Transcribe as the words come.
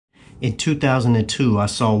In 2002, I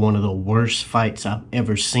saw one of the worst fights I've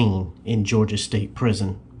ever seen in Georgia State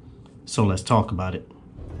Prison. So let's talk about it.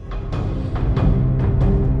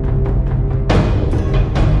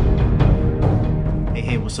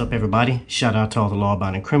 Hey, what's up everybody? Shout out to all the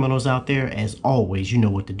law-abiding criminals out there. As always, you know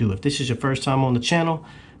what to do. If this is your first time on the channel,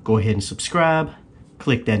 go ahead and subscribe.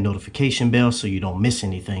 Click that notification bell so you don't miss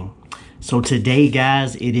anything. So today,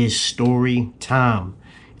 guys, it is story time.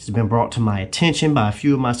 It's been brought to my attention by a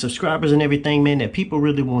few of my subscribers and everything, man, that people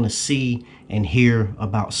really want to see and hear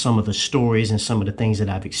about some of the stories and some of the things that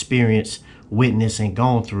I've experienced, witnessed, and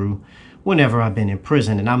gone through whenever I've been in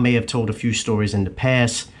prison. And I may have told a few stories in the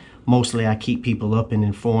past. Mostly I keep people up and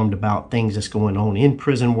informed about things that's going on in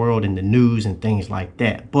prison world and the news and things like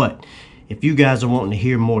that. But if you guys are wanting to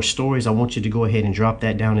hear more stories, I want you to go ahead and drop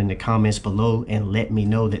that down in the comments below and let me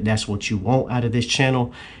know that that's what you want out of this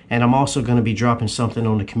channel. And I'm also going to be dropping something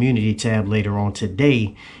on the community tab later on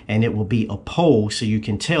today, and it will be a poll so you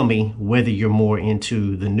can tell me whether you're more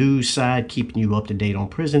into the news side, keeping you up to date on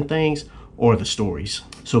prison things, or the stories.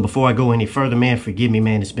 So before I go any further, man, forgive me,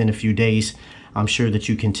 man, it's been a few days. I'm sure that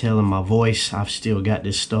you can tell in my voice, I've still got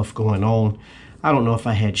this stuff going on. I don't know if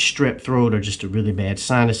I had strep throat or just a really bad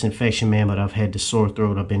sinus infection, man, but I've had the sore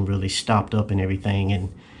throat. I've been really stopped up and everything,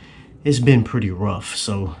 and it's been pretty rough.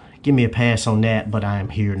 So give me a pass on that, but I am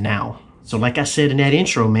here now. So like I said in that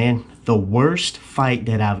intro, man, the worst fight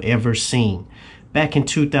that I've ever seen. Back in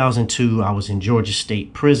 2002, I was in Georgia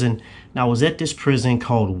State Prison. Now, I was at this prison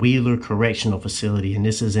called Wheeler Correctional Facility, and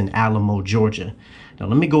this is in Alamo, Georgia. Now,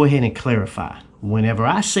 let me go ahead and clarify. Whenever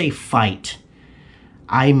I say fight,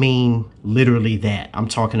 I mean literally that. I'm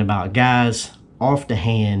talking about guys off the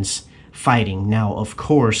hands fighting. Now, of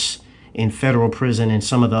course, in federal prison and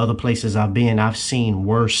some of the other places I've been, I've seen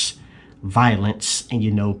worse violence and,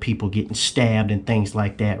 you know, people getting stabbed and things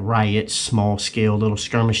like that, riots, small scale little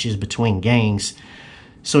skirmishes between gangs.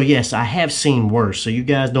 So yes, I have seen worse. So you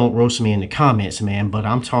guys don't roast me in the comments, man, but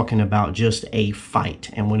I'm talking about just a fight.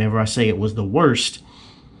 And whenever I say it was the worst,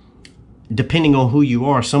 depending on who you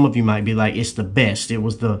are, some of you might be like, it's the best. It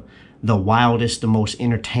was the wildest, the most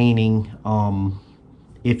entertaining,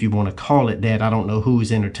 if you want to call it that. I don't know who's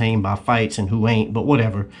entertained by fights and who ain't, but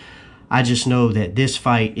whatever. I just know that this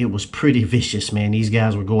fight, it was pretty vicious, man. These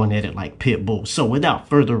guys were going at it like pit bulls. So without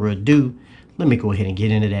further ado, let me go ahead and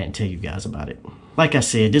get into that and tell you guys about it. Like I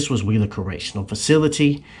said, this was Wheeler Correctional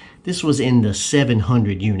Facility. This was in the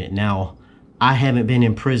 700 unit. Now, I haven't been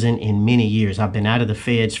in prison in many years. I've been out of the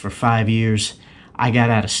feds for 5 years. I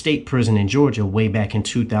got out of state prison in Georgia way back in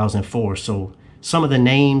 2004. So some of the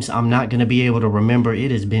names I'm not going to be able to remember.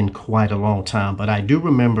 It has been quite a long time. But I do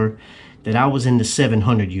remember that I was in the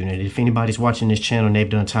 700 unit. If anybody's watching this channel and they've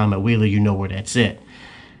done time at Wheeler, you know where that's at.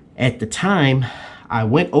 At the time, I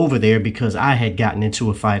went over there because I had gotten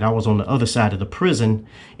into a fight. I was on the other side of the prison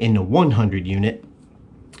in the 100 unit.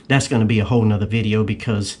 That's going to be a whole nother video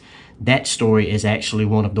because that story is actually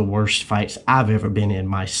one of the worst fights I've ever been in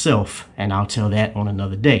myself, and I'll tell that on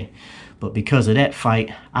another day. But because of that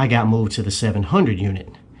fight, I got moved to the 700 unit.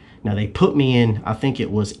 Now, they put me in, I think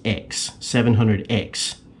it was X,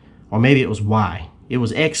 700X, or maybe it was Y. It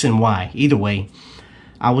was X and Y. Either way,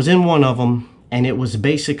 I was in one of them, and it was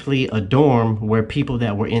basically a dorm where people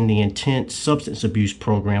that were in the intense substance abuse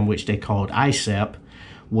program, which they called ISAP,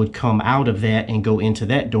 would come out of that and go into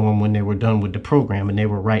that dorm when they were done with the program, and they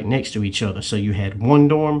were right next to each other. So you had one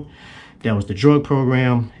dorm that was the drug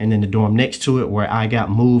program, and then the dorm next to it where I got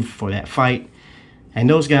moved for that fight, and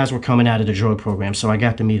those guys were coming out of the drug program. So I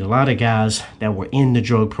got to meet a lot of guys that were in the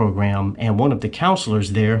drug program, and one of the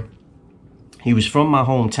counselors there, he was from my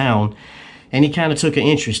hometown, and he kind of took an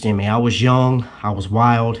interest in me. I was young, I was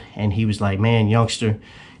wild, and he was like, man, youngster,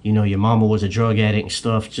 you know, your mama was a drug addict and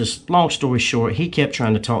stuff. Just long story short, he kept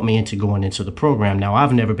trying to talk me into going into the program. Now,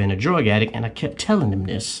 I've never been a drug addict, and I kept telling him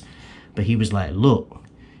this. But he was like, look,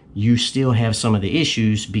 you still have some of the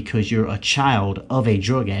issues because you're a child of a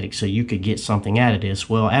drug addict, so you could get something out of this.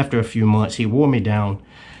 Well, after a few months, he wore me down.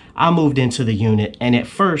 I moved into the unit, and at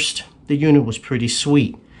first, the unit was pretty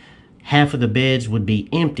sweet. Half of the beds would be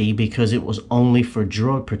empty because it was only for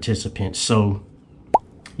drug participants. So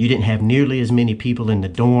you didn't have nearly as many people in the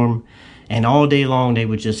dorm, and all day long they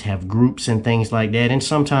would just have groups and things like that. And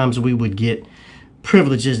sometimes we would get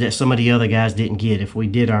privileges that some of the other guys didn't get. If we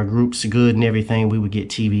did our groups good and everything, we would get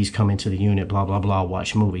TVs come into the unit, blah, blah, blah,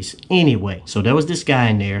 watch movies. Anyway, so there was this guy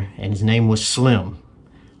in there, and his name was Slim.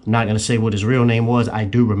 I'm not going to say what his real name was. I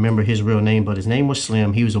do remember his real name, but his name was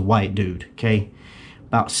Slim. He was a white dude, okay?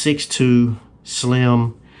 About 6'2",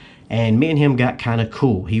 Slim. And me and him got kind of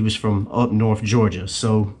cool. He was from up north Georgia,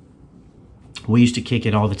 so we used to kick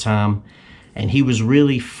it all the time. And he was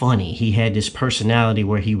really funny. He had this personality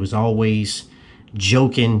where he was always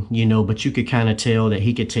joking, you know, but you could kind of tell that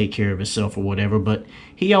he could take care of himself or whatever. But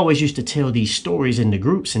he always used to tell these stories in the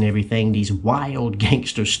groups and everything, these wild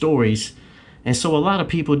gangster stories. And so a lot of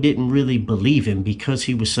people didn't really believe him because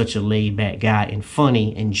he was such a laid back guy and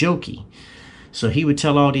funny and jokey. So he would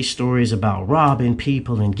tell all these stories about robbing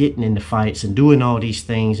people and getting into fights and doing all these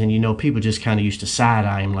things. And, you know, people just kind of used to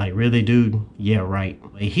side-eye him like, really, dude? Yeah, right.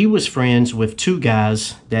 He was friends with two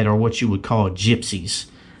guys that are what you would call gypsies.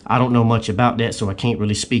 I don't know much about that, so I can't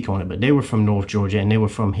really speak on it. But they were from North Georgia, and they were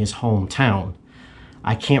from his hometown.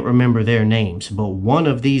 I can't remember their names, but one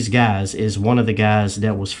of these guys is one of the guys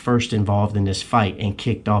that was first involved in this fight and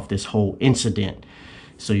kicked off this whole incident.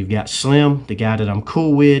 So you've got Slim, the guy that I'm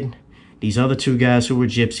cool with. These other two guys who were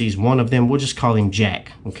gypsies, one of them, we'll just call him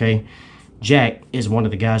Jack, okay? Jack is one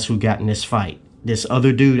of the guys who got in this fight. This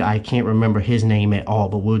other dude, I can't remember his name at all,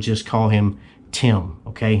 but we'll just call him Tim,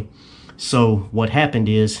 okay? So what happened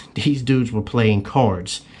is these dudes were playing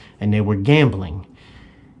cards and they were gambling.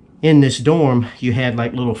 In this dorm, you had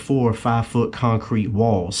like little 4 or 5 foot concrete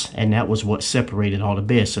walls, and that was what separated all the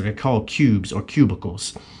beds. So they're called cubes or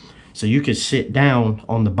cubicles. So you could sit down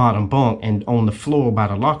on the bottom bunk and on the floor by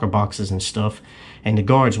the locker boxes and stuff, and the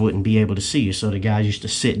guards wouldn't be able to see you. So the guys used to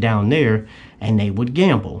sit down there and they would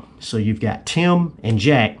gamble. So you've got Tim and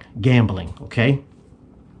Jack gambling, okay?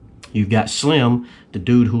 You've got Slim, the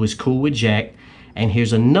dude who is cool with Jack, and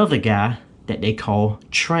here's another guy that they call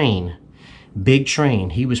Train. Big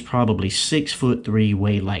Train. He was probably 6'3",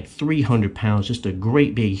 weighed like 300 pounds, just a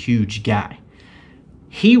great big huge guy.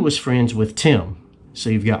 He was friends with Tim. So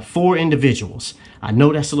you've got 4 individuals. I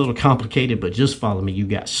know that's a little complicated, but just follow me. You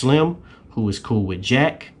got Slim, who is cool with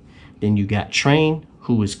Jack. Then you got Train,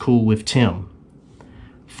 who is cool with Tim.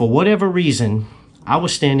 For whatever reason, I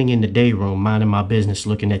was standing in the day room minding my business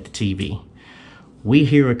looking at the TV. We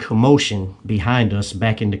hear a commotion behind us,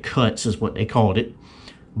 back in the cuts is what they called it,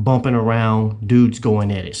 bumping around, dudes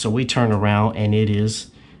going at it. So we turn around and it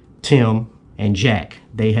is Tim and Jack.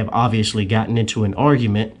 They have obviously gotten into an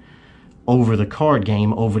argument over the card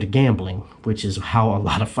game, over the gambling, which is how a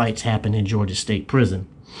lot of fights happen in Georgia State Prison.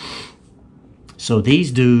 So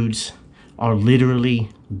these dudes are literally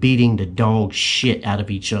beating the dog shit out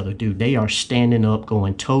of each other, dude. They are standing up,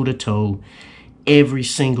 going toe to toe. Every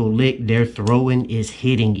single lick they're throwing is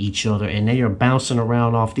hitting each other, and they are bouncing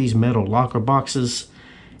around off these metal locker boxes.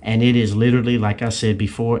 And it is literally, like I said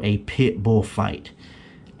before, a pit bull fight.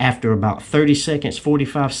 After about 30 seconds,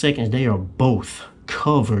 45 seconds, they are both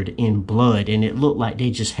covered in blood, and it looked like they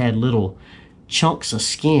just had little chunks of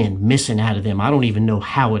skin missing out of them. I don't even know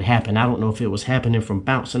how it happened. I don't know if it was happening from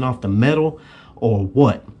bouncing off the metal or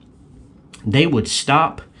what. They would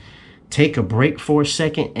stop, take a break for a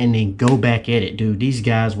second, and then go back at it, dude. These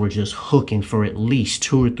guys were just hooking for at least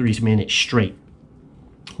 2 or 3 minutes straight.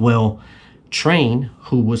 Well, Train,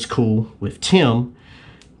 who was cool with Tim,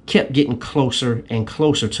 kept getting closer and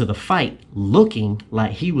closer to the fight, looking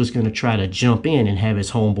like he was going to try to jump in and have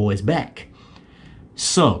his homeboys back.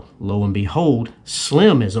 So, lo and behold,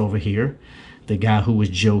 Slim is over here, the guy who was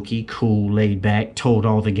jokey, cool, laid back, told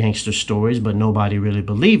all the gangster stories, but nobody really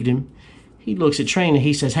believed him. He looks at Train and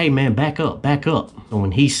he says, "Hey man, back up, back up." And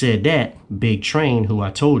when he said that, Big Train, who I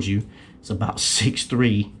told you is about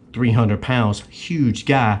 6'3", 300 pounds, huge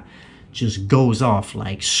guy, just goes off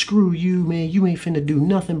like, "Screw you, man, you ain't finna do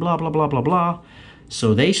nothing, blah, blah, blah, blah, blah."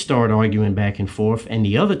 So they start arguing back and forth, and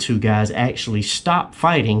the other 2 guys actually stop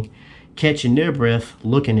fighting, catching their breath,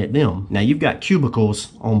 looking at them. Now you've got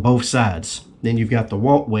cubicles on both sides. Then you've got the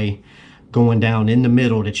walkway going down in the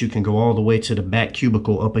middle that you can go all the way to the back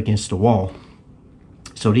cubicle up against the wall.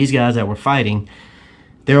 So these guys that were fighting,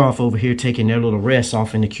 they're off over here taking their little rest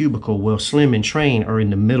off in the cubicle. Well, Slim and Train are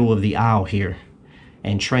in the middle of the aisle here.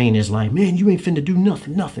 And Train is like, "Man, you ain't finna do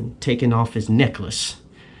nothing," taking off his necklace.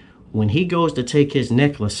 When he goes to take his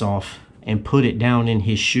necklace off and put it down in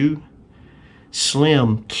his shoe,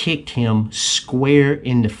 Slim kicked him square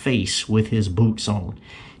in the face with his boots on.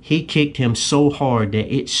 He kicked him so hard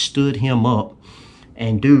that it stood him up,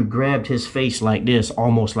 and dude grabbed his face like this,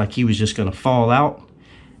 almost like he was just gonna fall out.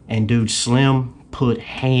 And dude, Slim put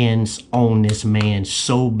hands on this man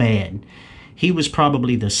so bad. He was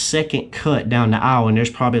probably the second cut down the aisle, and there's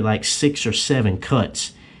probably like 6 or 7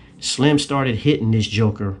 cuts. Slim started hitting this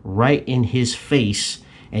joker right in his face,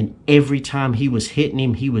 and every time he was hitting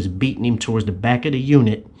him, he was beating him towards the back of the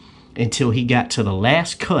unit until he got to the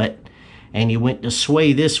last cut, and he went to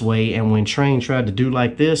sway this way, and when Train tried to do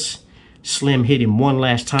like this, Slim hit him one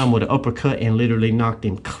last time with an uppercut and literally knocked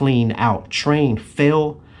him clean out. Train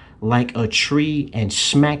fell like a tree and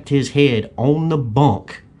smacked his head on the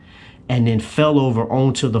bunk. and then fell over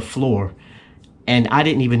onto the floor. And I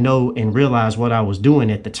didn't even know and realize what I was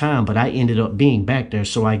doing at the time, but I ended up being back there.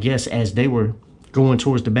 So I guess as they were going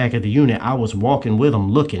towards the back of the unit, I was walking with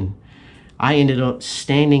them looking. I ended up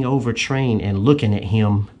standing over Train and looking at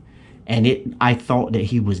him, and I thought that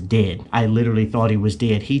he was dead. I literally thought he was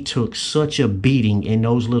dead. He took such a beating in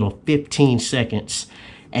those little 15 seconds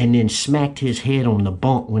and then smacked his head on the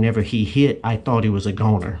bunk whenever he hit. I thought he was a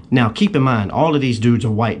goner. Now, keep in mind, all of these dudes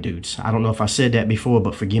are white dudes. I don't know if I said that before,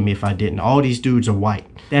 but forgive me if I didn't. All these dudes are white.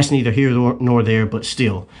 That's neither here nor there, but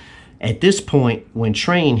still. At this point, when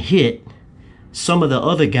Train hit, some of the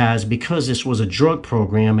other guys, because this was a drug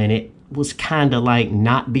program and it was kind of like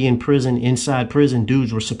not being inside prison,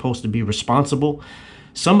 dudes were supposed to be responsible.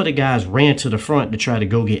 Some of the guys ran to the front to try to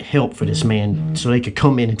go get help for this man so they could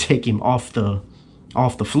come in and take him off the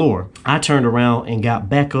floor. I turned around and got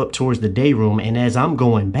back up towards the day room, and as I'm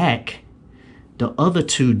going back, the other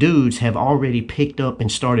two dudes have already picked up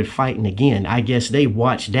and started fighting again. I guess they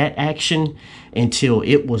watched that action until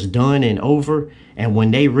it was done and over, and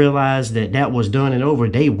when they realized that that was done and over,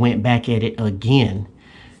 they went back at it again.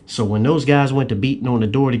 So when those guys went to beating on the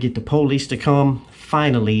door to get the police to come,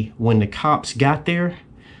 finally, when the cops got there,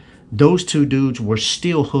 those two dudes were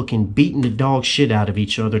still hooking, beating the dog shit out of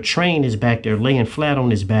each other. Train is back there laying flat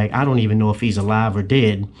on his back. I don't even know if he's alive or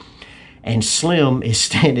dead. And Slim is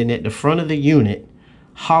standing at the front of the unit,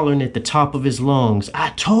 hollering at the top of his lungs, I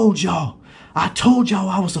told y'all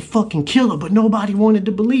I was a fucking killer, but nobody wanted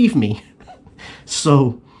to believe me.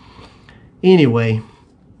 So, anyway,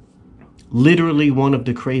 literally one of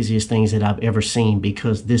the craziest things that I've ever seen,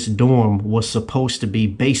 because this dorm was supposed to be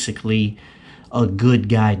basically a good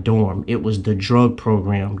guy dorm. It was the drug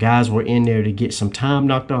program. Guys were in there to get some time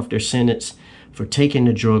knocked off their sentence for taking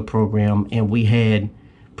the drug program, and we had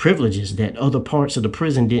privileges that other parts of the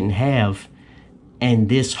prison didn't have, and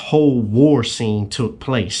this whole war scene took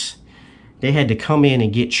place. They had to come in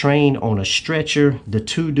and get Trained on a stretcher. The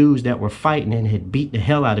two dudes that were fighting and had beat the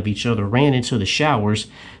hell out of each other ran into the showers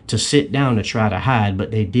to sit down to try to hide, but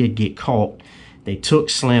they did get caught. They took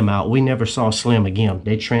Slim out. We never saw Slim again.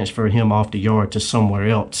 They transferred him off the yard to somewhere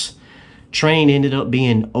else. Train ended up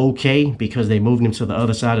being okay because they moved him to the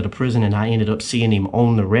other side of the prison, and I ended up seeing him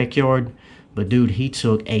on the rec yard. But dude, he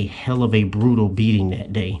took a hell of a brutal beating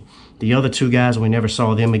that day. The other two guys, we never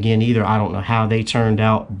saw them again either. I don't know how they turned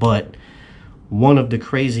out, but one of the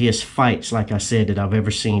craziest fights, like I said, that I've ever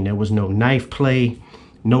seen. There was no knife play,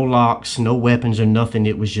 no locks, no weapons or nothing.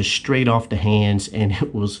 It was just straight off the hands, and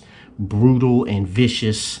it was brutal and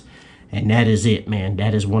vicious, and that is it, man.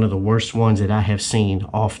 That is one of the worst ones that I have seen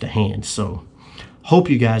off the hands. So hope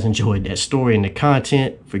you guys enjoyed that story and the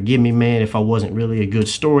content. Forgive me, man, if I wasn't really a good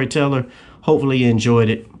storyteller. Hopefully you enjoyed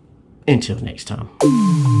it. Until next time.